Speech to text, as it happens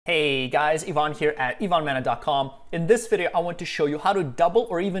Hey guys, Ivan here at ivanmana.com. In this video, I want to show you how to double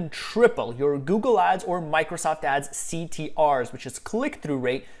or even triple your Google Ads or Microsoft Ads CTRs, which is click-through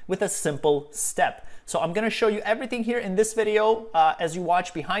rate, with a simple step. So I'm going to show you everything here in this video. As you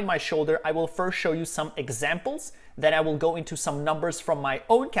watch behind my shoulder, I will first show you some examples. Then I will go into some numbers from my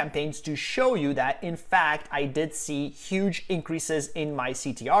own campaigns to show you that, in fact, I did see huge increases in my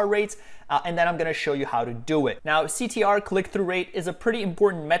CTR rates. And then I'm going to show you how to do it. Now, CTR, click-through rate, is a pretty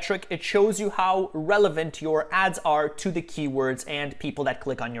important metric. It shows you how relevant your ads are to the keywords and people that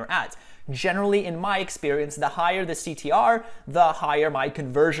click on your ads. Generally, in my experience, the higher the CTR, the higher my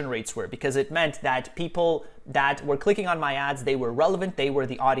conversion rates were, because it meant that people that were clicking on my ads, they were relevant, they were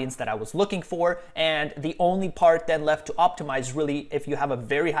the audience that I was looking for, and the only part then left to optimize, really, if you have a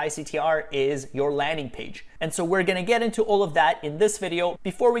very high CTR, is your landing page. And so we're gonna get into all of that in this video.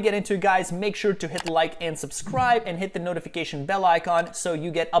 Before we get into it, guys, make sure to hit like and subscribe and hit the notification bell icon so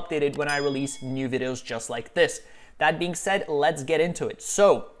you get updated when I release new videos just like this. That being said, let's get into it.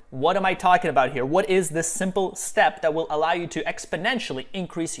 So, what am I talking about here? What is this simple step that will allow you to exponentially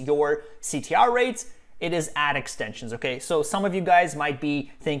increase your CTR rates? It is ad extensions, okay? So some of you guys might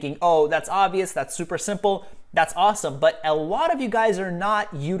be thinking, oh, that's obvious, that's super simple, that's awesome, but a lot of you guys are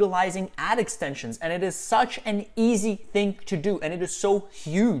not utilizing ad extensions, and it is such an easy thing to do, and it is so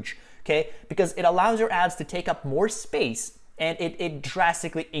huge, okay? Because it allows your ads to take up more space, and it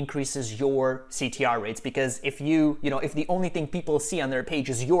drastically increases your CTR rates, because if if the only thing people see on their page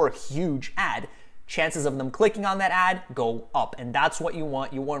is your huge ad, chances of them clicking on that ad go up. And that's what you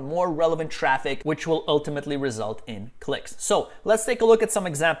want. You want more relevant traffic, which will ultimately result in clicks. So let's take a look at some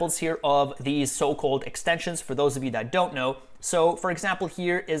examples here of these so-called extensions for those of you that don't know. So for example,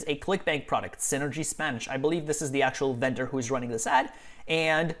 here is a ClickBank product, Synergy Spanish. I believe this is the actual vendor who is running this ad.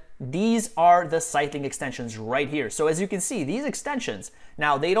 And these are the sitelink extensions right here. So as you can see, these extensions,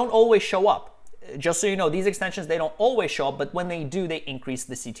 now they don't always show up. Just so you know, these extensions, they don't always show up, but when they do, they increase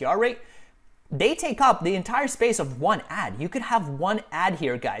the CTR rate. They take up the entire space of one ad. You could have one ad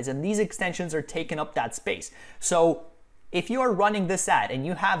here, guys, and these extensions are taking up that space. So if you are running this ad and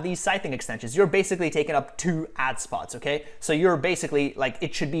you have these sitelink extensions, you're basically taking up 2 ad spots, okay? So you're basically, like,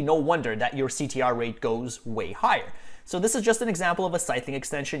 it should be no wonder that your CTR rate goes way higher. So this is just an example of a sitelink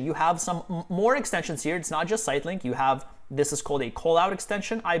extension. You have some more extensions here. It's not just sitelink. You have, this is called a call-out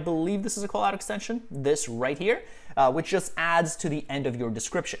extension. I believe this is a call-out extension, this right here, which just adds to the end of your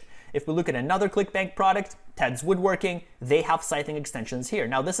description. If we look at another ClickBank product, Ted's Woodworking, they have sitelink extensions here.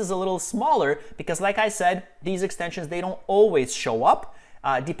 Now this is a little smaller because, like I said, these extensions, they don't always show up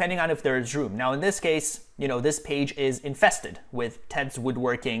depending on if there is room. Now in this case, this page is infested with Ted's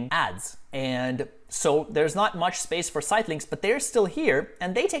Woodworking ads. And so there's not much space for sitelinks, but they're still here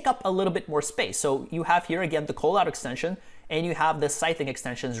and they take up a little bit more space. So you have here again the call out extension, and you have the sitelink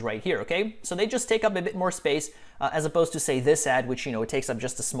extensions right here, okay? So they just take up a bit more space as opposed to, say, this ad, which, it takes up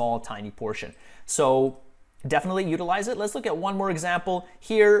just a small, tiny portion. So definitely utilize it. Let's look at one more example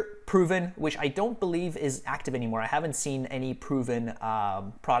here, Proven, which I don't believe is active anymore. I haven't seen any Proven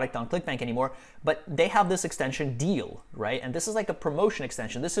product on ClickBank anymore, but they have this extension Deal, right? And this is like a promotion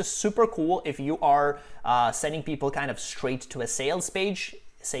extension. This is super cool if you are sending people kind of straight to a sales page,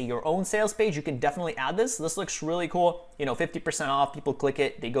 say your own sales page. You can definitely add this. This looks really cool. 50% off, people click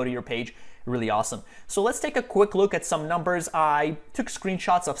it, they go to your page. Really awesome. So let's take a quick look at some numbers. I took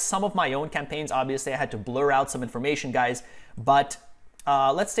screenshots of some of my own campaigns. Obviously, I had to blur out some information, guys, but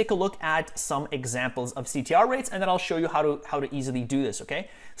let's take a look at some examples of CTR rates, and then I'll show you how to easily do this, okay?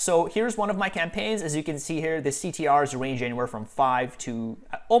 So here's one of my campaigns. As you can see here, the CTRs range anywhere from 5 to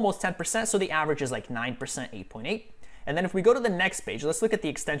almost 10%, so the average is like 9%, 8.8. And then if we go to the next page, let's look at the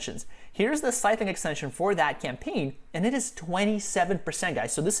extensions. Here's the sitelink extension for that campaign, and it is 27%,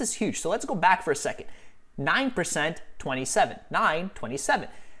 guys. So this is huge. So let's go back for a second. 9%, 27, 9, 27.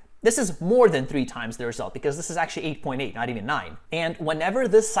 This is more than 3 times the result, because this is actually 8.8, not even 9. And whenever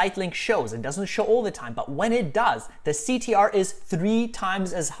this sitelink shows, it doesn't show all the time, but when it does, the CTR is 3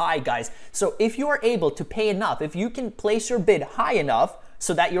 times as high, guys. So if you are able to pay enough, if you can place your bid high enough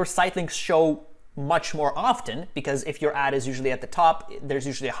so that your sitelinks show much more often, because if your ad is usually at the top, there's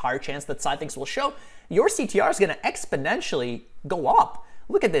usually a higher chance that sitelinks will show, your CTR is going to exponentially go up.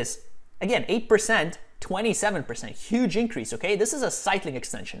 Look at this. Again, 8%, 27%, huge increase, okay? This is a sitelink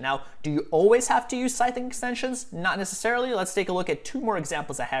extension. Now, do you always have to use sitelink extensions? Not necessarily. Let's take a look at 2 more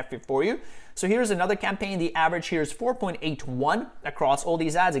examples I have here for you. So here's another campaign. The average here is 4.81 across all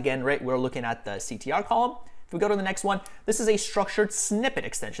these ads. Again, right, we're looking at the CTR column. If we go to the next one, this is a structured snippet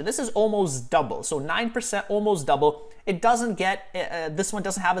extension. This is almost double, so 9%, almost double. It doesn't get, this one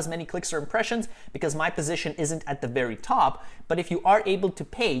doesn't have as many clicks or impressions because my position isn't at the very top. But if you are able to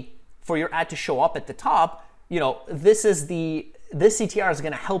pay for your ad to show up at the top, you know, this CTR is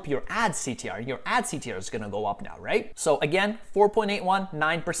going to help your ad CTR. Your ad CTR is going to go up now, right? So again, 4.81,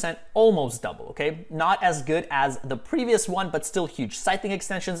 9%, almost double, okay? Not as good as the previous one, but still huge. Sitelink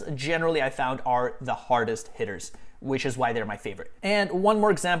extensions generally I found are the hardest hitters, which is why they're my favorite. And one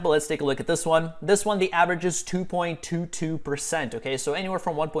more example, let's take a look at this one. This one, the average is 2.22%, okay? So anywhere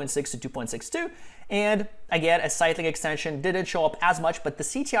from 1.6 to 2.62. And again, a sitelink extension didn't show up as much, but the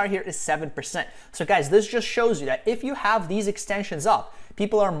CTR here is 7%. So guys, this just shows you that if you have these extensions up,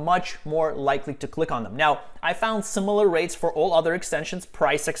 people are much more likely to click on them. Now, I found similar rates for all other extensions,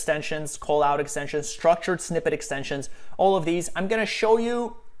 price extensions, call out extensions, structured snippet extensions, all of these. I'm gonna show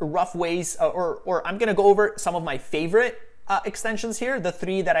you rough ways, or I'm gonna go over some of my favorite extensions here, the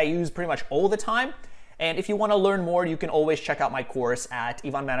 3 that I use pretty much all the time. And if you want to learn more, you can always check out my course at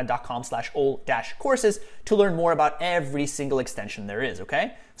ivanmana.com/all-courses to learn more about every single extension there is,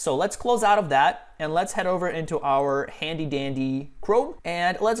 okay? So let's close out of that and let's head over into our handy dandy Chrome,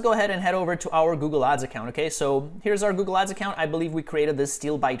 and let's go ahead and head over to our Google Ads account, okay? So here's our Google Ads account. I believe we created this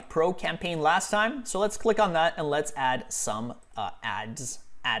SteelBite Pro campaign last time. So let's click on that and let's add some ad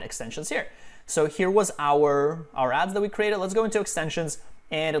extensions here. So here was our ads that we created. Let's go into extensions.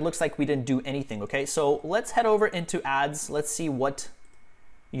 And it looks like we didn't do anything, okay? So let's head over into ads. Let's see what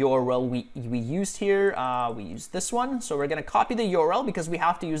URL we used here. We used this one. So we're gonna copy the URL because we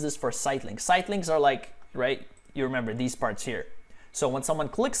have to use this for sitelinks. Sitelinks are like, right, you remember these parts here. So when someone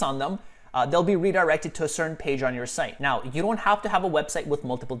clicks on them, they'll be redirected to a certain page on your site. Now, you don't have to have a website with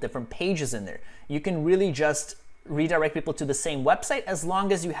multiple different pages in there. You can really just redirect people to the same website as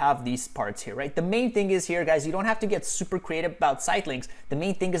long as you have these parts here, right? The main thing is here, guys, you don't have to get super creative about site links. The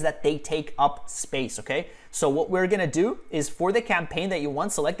main thing is that they take up space, okay? So what we're gonna do is for the campaign that you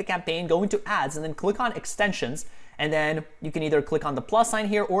want, select the campaign, go into ads, and then click on extensions. And then you can either click on the plus sign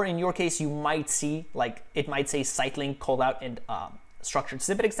here, or in your case, you might see, like, it might say site link, call out, and structured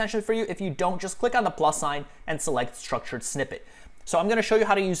snippet extension for you. If you don't, just click on the plus sign and select structured snippet. So I'm gonna show you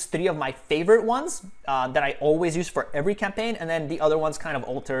how to use 3 of my favorite ones that I always use for every campaign, and then the other ones kind of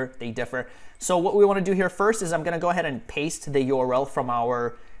alter, they differ. So what we wanna do here first is I'm gonna go ahead and paste the URL from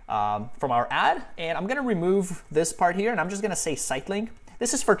our ad, and I'm gonna remove this part here, and I'm just gonna say site link.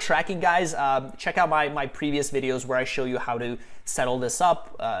 This is for tracking, guys. Check out my previous videos where I show you how to set all this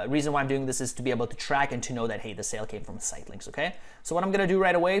up. Reason why I'm doing this is to be able to track and to know that, hey, the sale came from site links, okay? So what I'm gonna do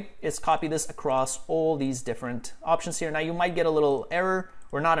right away is copy this across all these different options here. Now you might get a little error,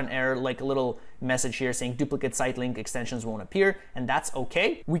 or not an error, like a little message here saying duplicate site link extensions won't appear, and that's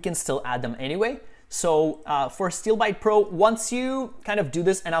okay. We can still add them anyway. So for SteelBite Pro, once you kind of do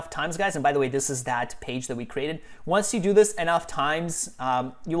this enough times, guys, and by the way, this is that page that we created. Once you do this enough times,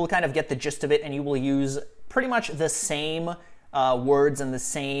 you will kind of get the gist of it, and you will use pretty much the same words and the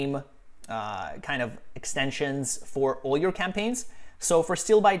same kind of extensions for all your campaigns. So for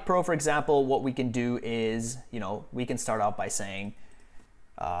SteelBite Pro, for example, what we can do is, you know, we can start out by saying,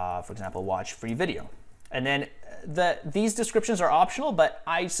 for example, watch free video. And then these descriptions are optional, but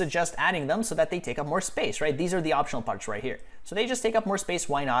I suggest adding them so that they take up more space, right? These are the optional parts right here. So they just take up more space,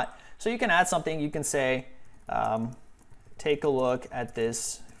 why not? So you can add something, you can say, take a look at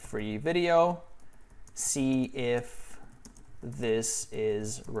this free video, see if this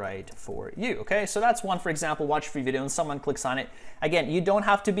is right for you, okay? So that's one, for example, watch free video, and someone clicks on it. Again, you don't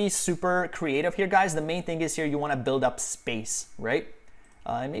have to be super creative here, guys. The main thing is here, you wanna build up space, right?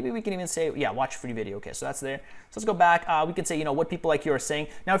 And maybe we can even say, yeah, watch free video. Okay, so that's there. So let's go back. We can say, you know, what people like you are saying.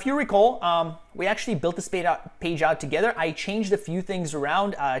 Now, if you recall, we actually built this page out together. I changed a few things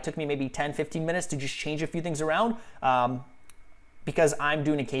around. It took me maybe 10, 15 minutes to just change a few things around because I'm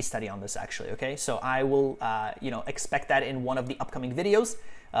doing a case study on this actually, okay? So I will, you know, expect that in one of the upcoming videos,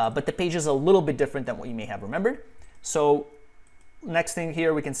 but the page is a little bit different than what you may have remembered. So next thing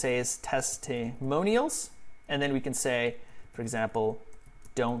here we can say is testimonials, and then we can say, for example,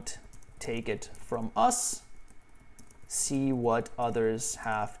 don't take it from us, see what others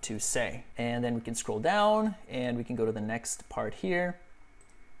have to say. And then we can scroll down and we can go to the next part here.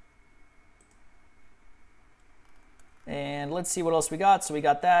 And let's see what else we got. So we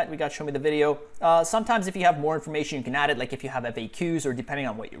got that, we got show me the video. Sometimes if you have more information, you can add it, like if you have FAQs or depending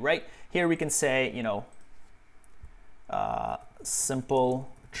on what you write. Here we can say, you know, simple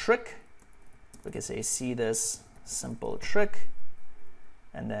trick. We can say, see this simple trick,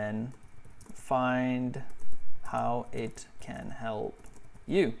 and then find how it can help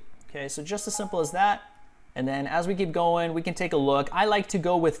you. Okay, so just as simple as that. And then as we keep going, we can take a look. I like to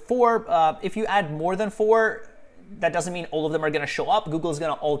go with 4. If you add more than 4, that doesn't mean all of them are going to show up. Google is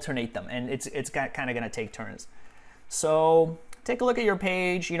going to alternate them, and it's kind of going to take turns. So take a look at your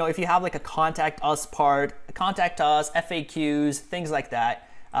page. You know, if you have like a contact us part, contact us, FAQs, things like that.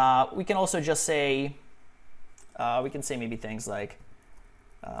 We can also just say, we can say maybe things like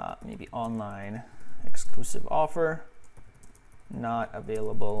maybe online exclusive offer, not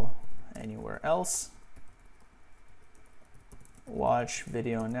available anywhere else. Watch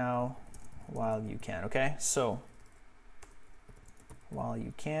video now while you can. Okay, so while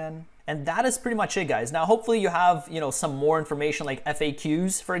you can. And that is pretty much it, guys. Now, hopefully you have, you know, some more information like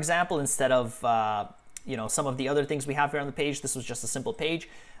FAQs, for example, instead of, you know, some of the other things we have here on the page. This was just a simple page.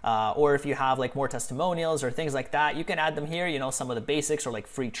 Or if you have like more testimonials or things like that, you can add them here, you know, some of the basics or like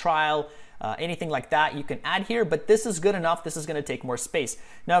free trial, anything like that you can add here, but this is good enough. This is going to take more space.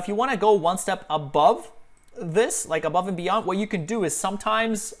 Now, if you want to go one step above this, like above and beyond, what you can do is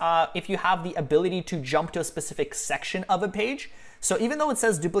sometimes if you have the ability to jump to a specific section of a page, so even though it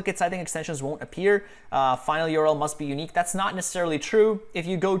says duplicate sitelink extensions won't appear, final URL must be unique, that's not necessarily true. If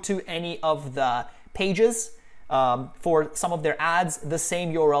you go to any of the pages for some of their ads, the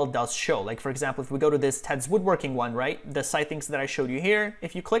same URL does show. Like for example, if we go to this Ted's Woodworking one, right? The site links that I showed you here,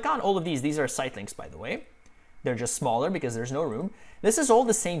 if you click on all of these are site links, by the way. They're just smaller because there's no room. This is all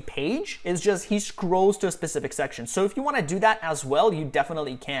the same page, it's just he scrolls to a specific section. So if you want to do that as well, you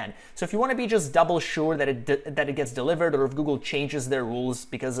definitely can. So if you want to be just double sure that it gets delivered, or if Google changes their rules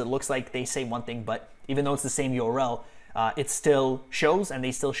because it looks like they say one thing, but even though it's the same URL, it still shows and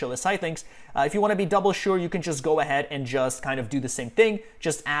they still show the site links. If you want to be double sure, you can just go ahead and just kind of do the same thing.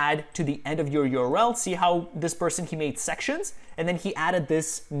 Just add to the end of your URL. See how this person, he made sections and then he added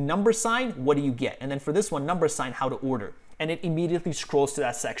this number sign. What do you get? And then for this one, number sign, how to order. And it immediately scrolls to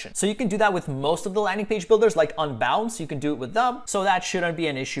that section. So you can do that with most of the landing page builders like Unbound. So you can do it with them. So that shouldn't be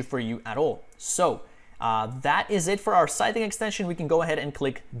an issue for you at all. So that is it for our sitelink extension. We can go ahead and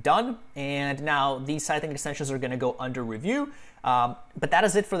click done. And now these sitelink extensions are going to go under review. But that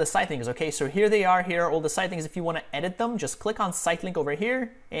is it for the sitelinks. Okay, so here they are. Here are all the sitelinks. If you want to edit them, just click on sitelink over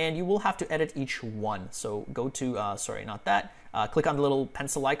here and you will have to edit each one. So go to, sorry, not that. Click on the little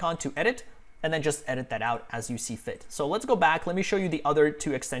pencil icon to edit, and then just edit that out as you see fit. So let's go back. Let me show you the other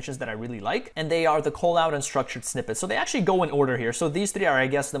 2 extensions that I really like. And they are the call out and structured snippets. So they actually go in order here. So these 3 are, I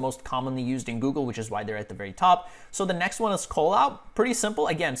guess, the most commonly used in Google, which is why they're at the very top. So the next one is call out. Pretty simple.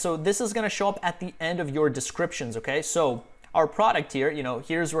 Again, so this is going to show up at the end of your descriptions. Okay, so our product here, you know,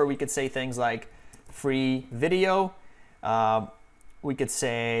 here's where we could say things like free video. We could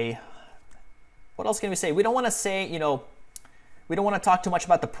say, what else can we say? We don't want to say, you know, we don't want to talk too much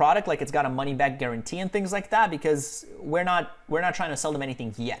about the product, like it's got a money back guarantee and things like that, because we're not trying to sell them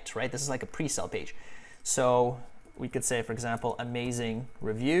anything yet, right? This is like a pre-sale page. So we could say, for example, amazing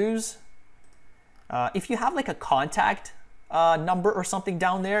reviews. If you have like a contact number or something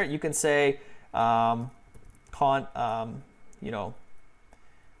down there, you can say,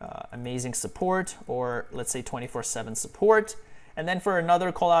 amazing support, or let's say 24/7 support. And then for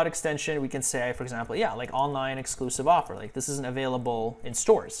another call out extension, we can say, for example, yeah, like online exclusive offer, like this isn't available in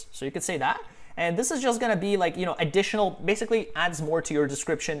stores. So you could say that. And this is just going to be like, you know, additional, basically adds more to your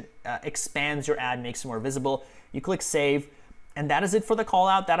description, expands your ad, makes it more visible. You click save. And that is it for the call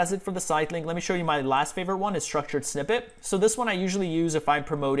out. That is it for the site link. Let me show you my last favorite one is structured snippet. So this one I usually use if I'm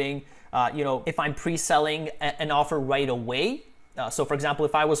promoting, if I'm pre-selling an offer right away. So for example,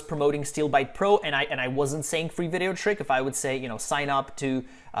 if I was promoting SteelBite Pro and I wasn't saying free video trick, if I would say, you know, sign up to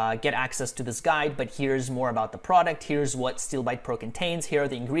get access to this guide, but here's more about the product, here's what SteelBite Pro contains, here are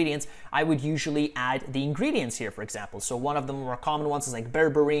the ingredients, I would usually add the ingredients here, for example. So one of the more common ones is like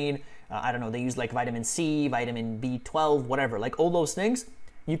berberine, I don't know, they use like vitamin C, vitamin B12, whatever, like all those things,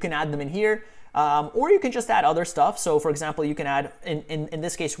 you can add them in here. Or you can just add other stuff. So for example, you can add, in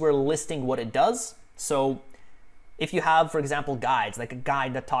this case, we're listing what it does. So if you have, for example, guides, like a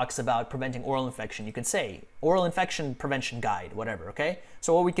guide that talks about preventing oral infection, you can say oral infection prevention guide, whatever, okay?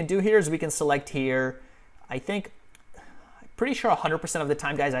 So what we can do here is we can select here, I'm pretty sure 100% of the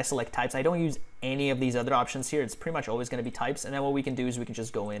time, guys, I select types. I don't use any of these other options here. It's pretty much always gonna be types. And then what we can do is we can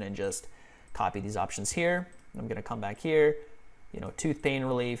just go in and just copy these options here. I'm gonna come back here, you know, tooth pain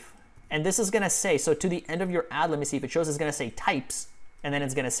relief. And this is gonna say, so to the end of your ad, let me see if it shows, it's gonna say types, and then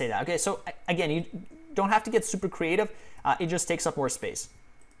it's gonna say that. Okay, so again, you don't have to get super creative. It just takes up more space.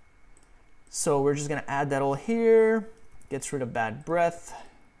 So we're just gonna add that all here. Gets rid of bad breath,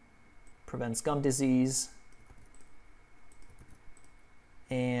 prevents gum disease,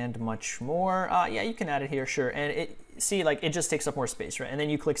 and much more. Yeah, you can add it here, sure. And see, like, it just takes up more space, right? And then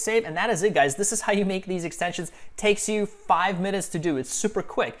you click save, and that is it, guys. This is how you make these extensions. Takes you 5 minutes to do. It's super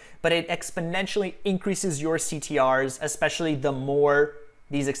quick, but it exponentially increases your CTRs, especially the more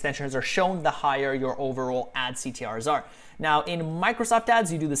these extensions are shown, the higher your overall ad CTRs are. Now, in Microsoft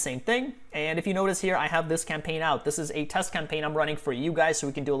Ads, you do the same thing. And if you notice here, I have this campaign out. This is a test campaign I'm running for you guys, so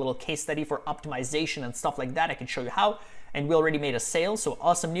we can do a little case study for optimization and stuff like that. I can show you how. And we already made a sale, so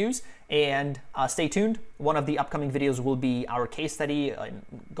awesome news. And stay tuned. One of the upcoming videos will be our case study,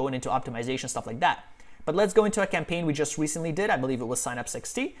 going into optimization, stuff like that. But let's go into a campaign we just recently did. I believe it was Sign Up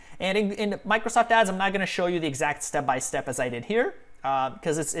 60. And in Microsoft Ads, I'm not going to show you the exact step-by-step as I did here,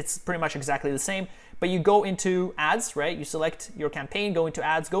 because it's pretty much exactly the same. But you go into ads, right? You select your campaign, go into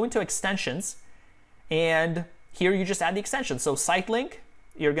ads, go into extensions, and here you just add the extension. So sitelink,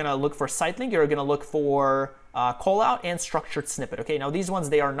 you're gonna look for sitelink, you're gonna look for call out and structured snippet. Okay, now these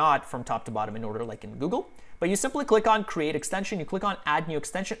ones, they are not from top to bottom in order like in Google, but you simply click on create extension, you click on add new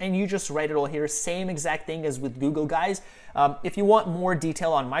extension, and you just write it all here. Same exact thing as with Google, guys. If you want more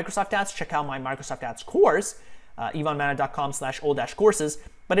detail on Microsoft Ads, check out my Microsoft Ads course, ivanmana.com/all-courses.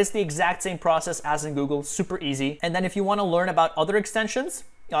 But it's the exact same process as in Google, super easy. And then if you want to learn about other extensions,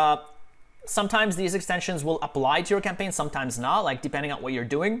 sometimes these extensions will apply to your campaign, sometimes not, like depending on what you're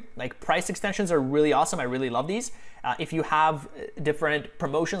doing. Like price extensions are really awesome. I really love these. If you have different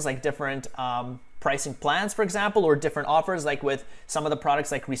promotions, like different pricing plans, for example, or different offers, like with some of the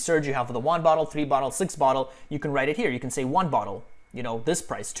products like Resurge, you have the 1 bottle, 3 bottle, 6 bottle, you can write it here. You can say 1 bottle, you know, this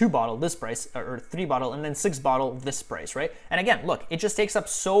price, 2 bottle, this price, or 3 bottle, and then 6 bottle, this price, right? And again, look, it just takes up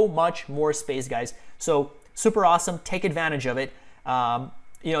so much more space, guys. So super awesome. Take advantage of it.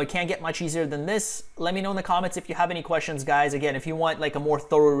 You know, it can't get much easier than this. Let me know in the comments if you have any questions, guys. Again, if you want like a more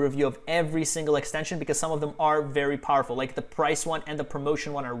thorough review of every single extension, because some of them are very powerful, like the price one and the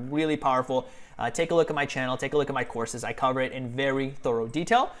promotion one are really powerful. Take a look at my channel, take a look at my courses. I cover it in very thorough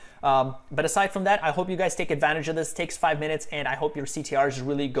detail. But aside from that, I hope you guys take advantage of this. It takes 5 minutes, and I hope your CTRs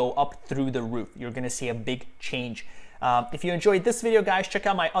really go up through the roof. You're gonna see a big change. If you enjoyed this video, guys, check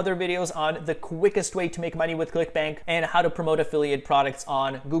out my other videos on the quickest way to make money with ClickBank and how to promote affiliate products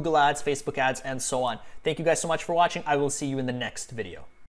on Google Ads, Facebook Ads, and so on. Thank you guys so much for watching. I will see you in the next video.